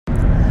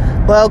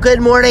Well,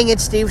 good morning.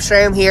 It's Steve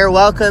Schramm here.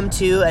 Welcome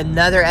to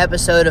another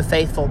episode of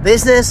Faithful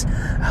Business.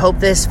 I hope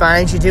this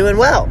finds you doing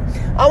well.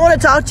 I want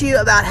to talk to you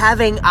about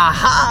having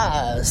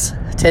ahas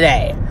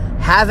today.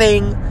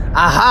 Having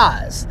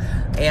ahas.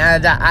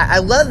 And I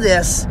love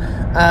this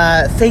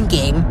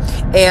thinking.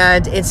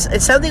 And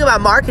it's something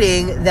about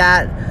marketing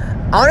that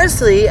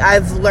honestly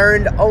I've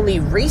learned only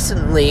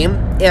recently.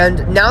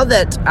 And now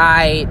that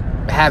I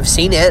have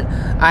seen it,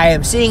 I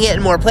am seeing it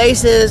in more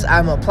places,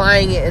 I'm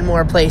applying it in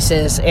more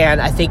places, and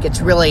I think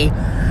it's really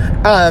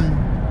a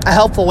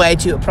helpful way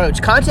to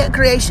approach content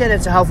creation.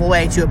 It's a helpful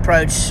way to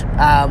approach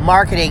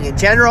marketing in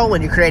general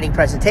when you're creating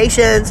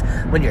presentations,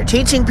 when you're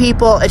teaching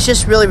people. It's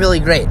just really, really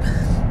great.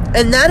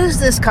 And that is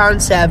this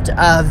concept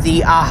of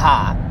the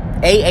AHA,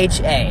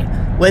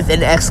 A-H-A, with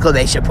an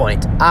exclamation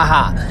point,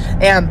 AHA.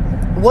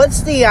 And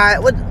what's the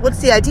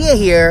idea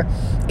here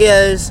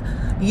is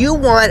you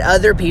want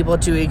other people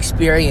to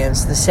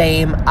experience the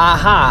same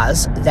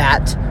ahas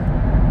that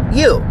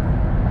you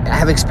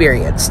have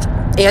experienced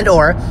and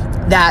or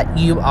that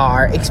you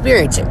are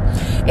experiencing.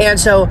 And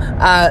so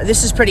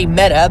this is pretty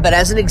meta, but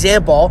as an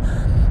example,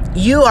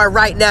 you are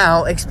right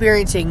now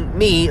experiencing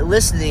me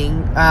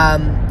listening,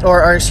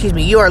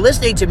 you are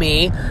listening to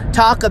me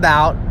talk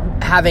about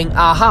having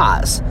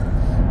ahas.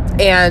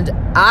 And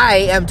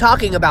I am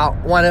talking about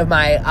one of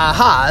my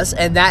ahas,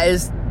 and that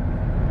is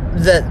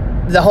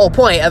the whole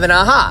point of an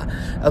aha,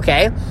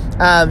 okay?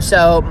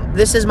 So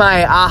this is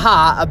my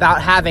aha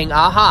about having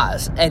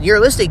ahas, and you're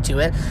listening to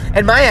it,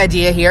 and my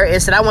idea here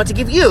is that I want to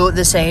give you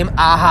the same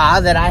aha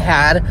that I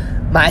had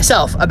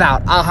myself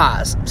about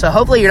ahas. So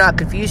hopefully you're not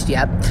confused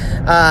yet.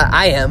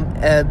 I am,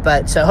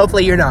 but so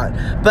hopefully you're not.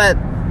 But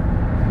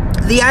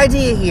the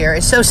idea here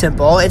is so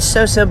simple. It's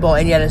so simple,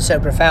 and yet it's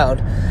so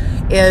profound,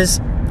 is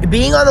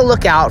being on the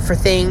lookout for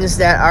things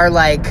that are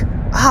like,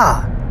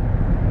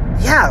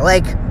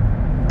 like,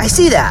 I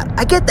see that.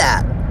 I get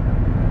that.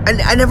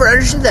 I never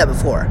understood that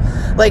before.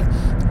 Like,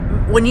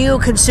 when you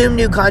consume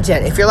new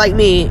content, if you're like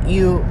me,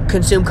 you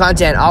consume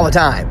content all the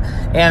time.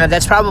 And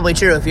that's probably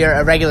true if you're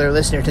a regular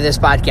listener to this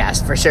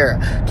podcast, for sure.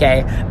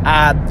 Okay?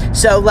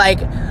 So,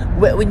 like,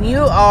 when you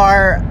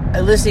are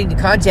listening to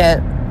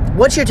content,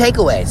 what's your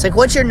takeaways? Like,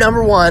 what's your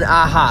number one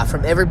aha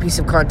from every piece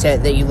of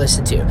content that you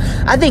listen to?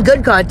 I think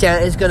good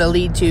content is going to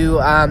lead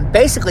to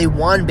basically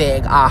one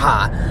big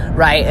aha,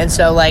 right? And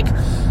so, like,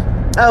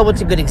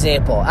 what's a good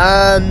example?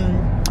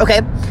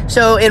 Okay,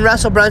 so in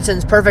Russell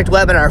Brunson's Perfect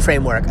Webinar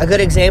Framework, a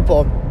good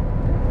example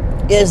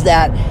is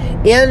that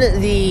in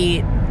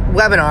the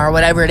webinar,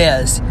 whatever it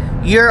is,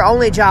 your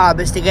only job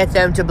is to get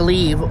them to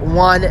believe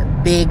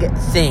one big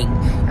thing.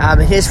 In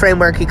his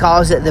framework, he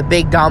calls it the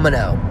big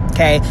domino.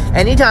 Okay,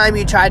 anytime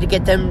you try to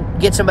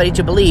get somebody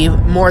to believe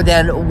more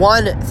than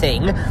one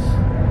thing,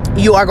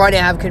 you are going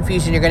to have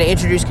confusion. You're going to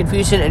introduce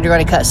confusion, and you're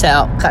going to cut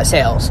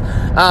sales.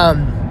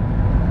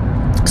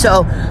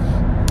 So,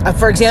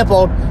 for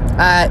example,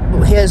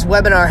 his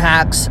webinar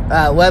hacks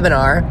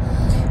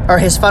or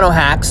his funnel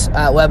hacks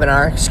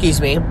webinar,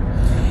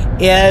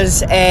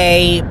 is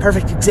a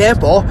perfect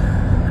example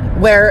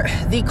where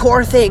the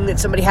core thing that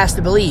somebody has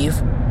to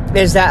believe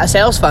is that a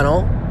sales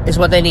funnel is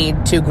what they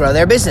need to grow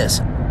their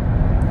business.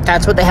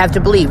 That's what they have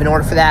to believe in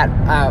order for that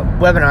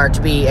webinar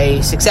to be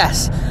a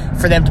success,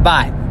 for them to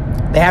buy.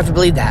 They have to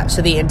believe that.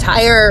 So the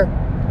entire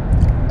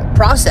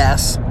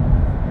process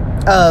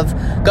of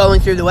going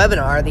through the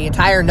webinar, the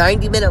entire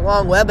 90-minute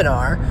long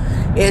webinar,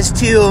 is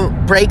to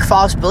break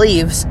false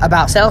beliefs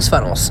about sales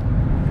funnels.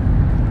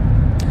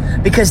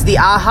 Because the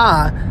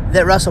aha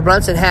that Russell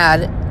Brunson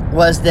had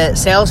was that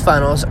sales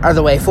funnels are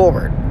the way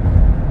forward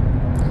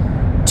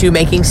to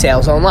making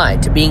sales online,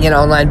 to being an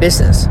online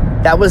business.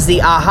 That was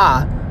the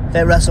aha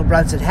that Russell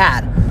Brunson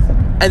had.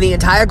 And the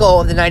entire goal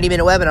of the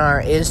 90-minute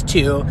webinar is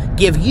to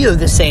give you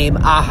the same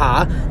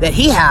aha that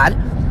he had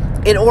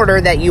in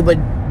order that you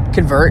would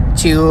convert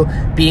to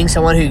being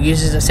someone who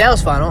uses a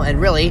sales funnel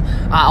and really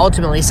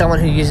ultimately someone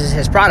who uses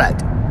his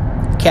product.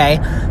 Okay,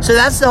 so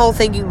that's the whole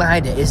thinking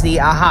behind it, is the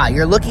aha.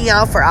 You're looking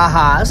out for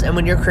ahas, and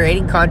when you're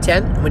creating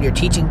content, when you're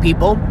teaching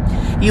people,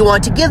 you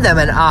want to give them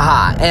an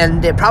aha,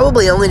 and it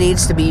probably only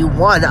needs to be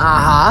one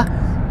aha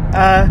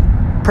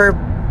per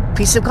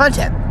piece of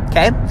content.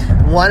 Okay,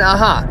 one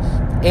aha.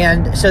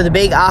 And so the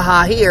big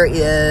aha here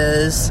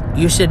is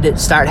you should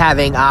start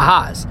having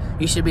ahas.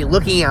 You should be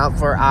looking out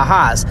for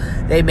ahas.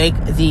 They make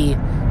the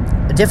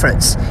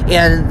difference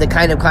in the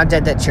kind of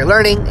content that you're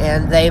learning,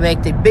 and they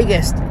make the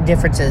biggest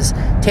differences,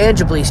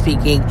 tangibly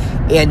speaking,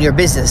 in your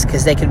business,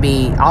 because they can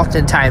be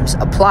oftentimes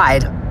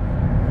applied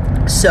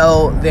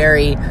so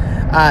very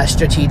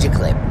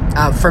strategically.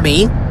 For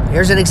me,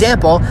 here's an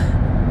example.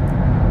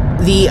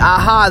 The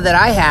aha that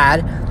I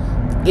had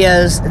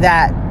is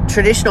that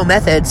traditional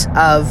methods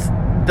of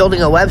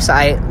building a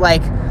website,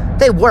 like,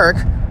 they work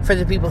for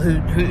the people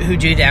who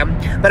do them,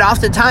 but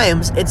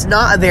oftentimes it's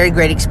not a very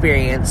great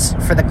experience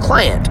for the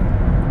client.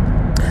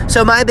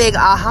 So my big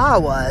aha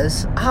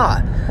was,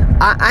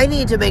 I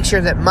need to make sure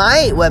that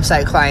my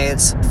website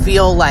clients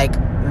feel like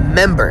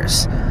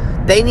members.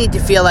 They need to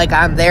feel like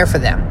I'm there for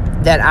them.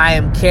 that I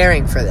am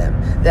caring for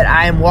them, that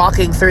I am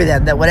walking through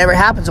them, that whatever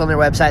happens on their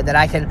website, that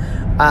I can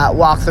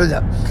walk through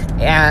them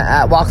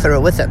and walk through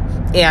it with them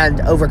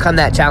and overcome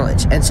that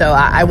challenge. And so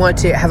I want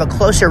to have a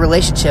closer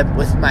relationship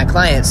with my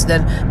clients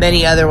than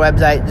many other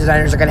website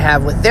designers are going to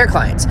have with their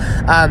clients.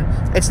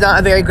 It's not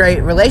a very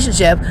great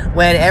relationship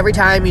when every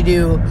time you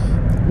do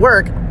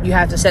work, you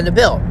have to send a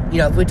bill.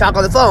 If we talk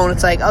on the phone,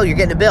 it's like, oh, you're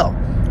getting a bill.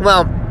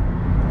 Well,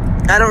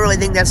 I don't really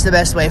think that's the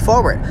best way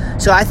forward.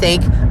 So I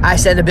think I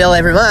send a bill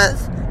every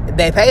month.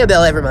 They pay a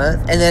bill every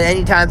month, and then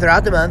anytime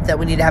throughout the month that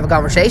we need to have a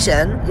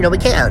conversation, we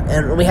can,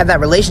 and we have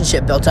that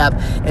relationship built up,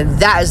 and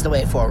that is the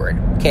way forward.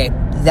 Okay,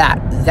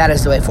 that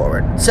is the way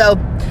forward. So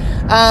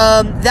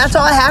that's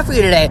all I have for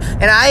you today,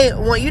 and I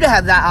want you to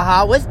have that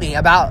aha with me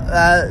about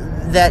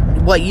that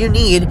what you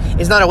need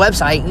is not a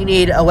website. You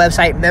need a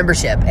website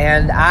membership,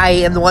 and I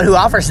am the one who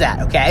offers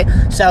that, okay?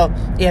 So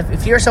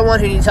if you're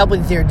someone who needs help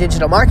with your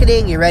digital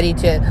marketing, you're ready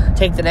to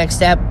take the next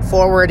step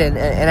forward and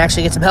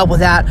actually get some help with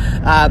that,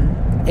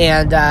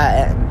 and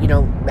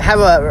have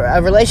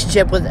a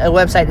relationship with a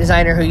website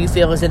designer who you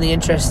feel is in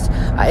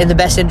the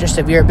best interest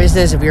of your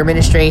business, of your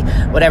ministry,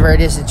 whatever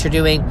it is that you're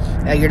doing,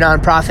 your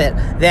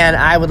nonprofit, then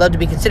I would love to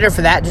be considered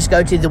for that. Just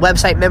go to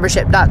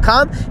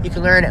thewebsitemembership.com. You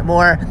can learn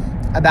more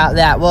about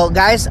that. Well,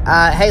 guys,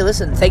 hey,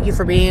 listen, thank you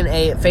for being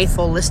a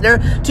faithful listener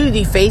to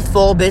the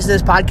Faithful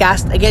Business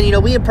Podcast. Again,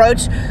 we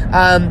approach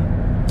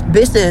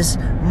business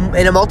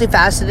in a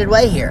multifaceted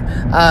way here.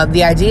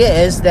 The idea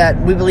is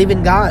that we believe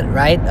in God,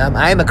 right?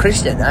 I am a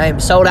Christian. I am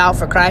sold out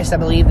for Christ. I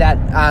believe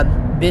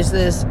that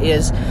business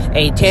is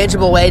a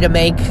tangible way to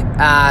make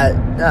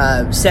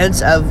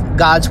sense of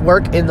God's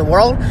work in the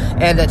world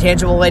and a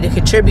tangible way to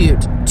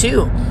contribute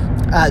to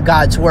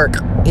God's work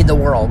in the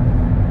world.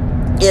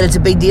 And it's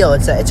a big deal.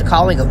 It's a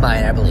calling of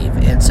mine, I believe.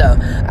 And so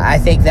I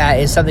think that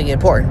is something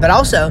important. But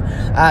also,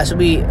 so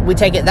we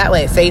take it that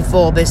way,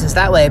 faithful business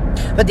that way.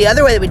 But the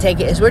other way that we take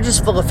it is we're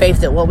just full of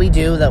faith that what we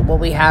do, that what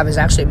we have is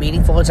actually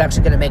meaningful. It's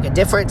actually going to make a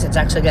difference. It's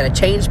actually going to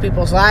change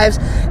people's lives.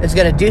 It's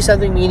going to do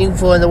something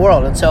meaningful in the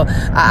world. And so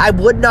I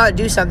would not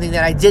do something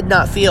that I did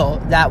not feel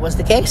that was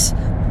the case.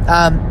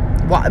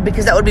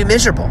 Because that would be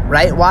miserable,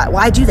 right?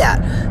 Why do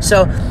that?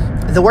 So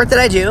the work that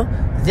I do,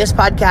 this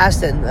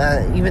podcast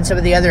and even some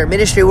of the other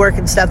ministry work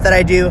and stuff that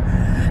I do,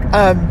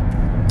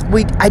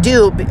 I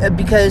do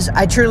because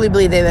I truly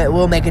believe that it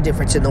will make a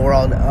difference in the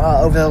world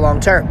over the long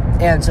term.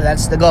 And so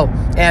that's the goal.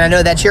 And I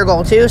know that's your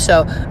goal too.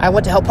 So I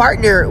want to help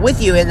partner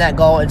with you in that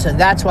goal. And so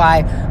that's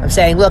why I'm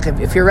saying, look,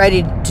 if you're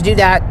ready to do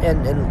that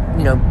and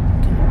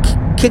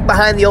kick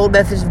behind the old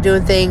methods of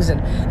doing things and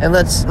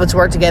let's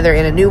work together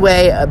in a new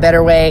way, a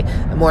better way,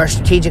 a more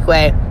strategic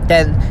way,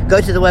 then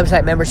go to the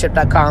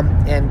websitemembership.com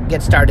and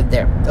get started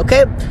there.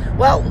 Okay?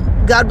 Well,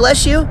 God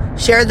bless you.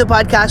 Share the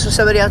podcast with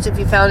somebody else if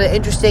you found it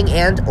interesting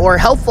and or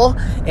helpful,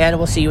 and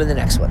we'll see you in the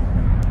next one.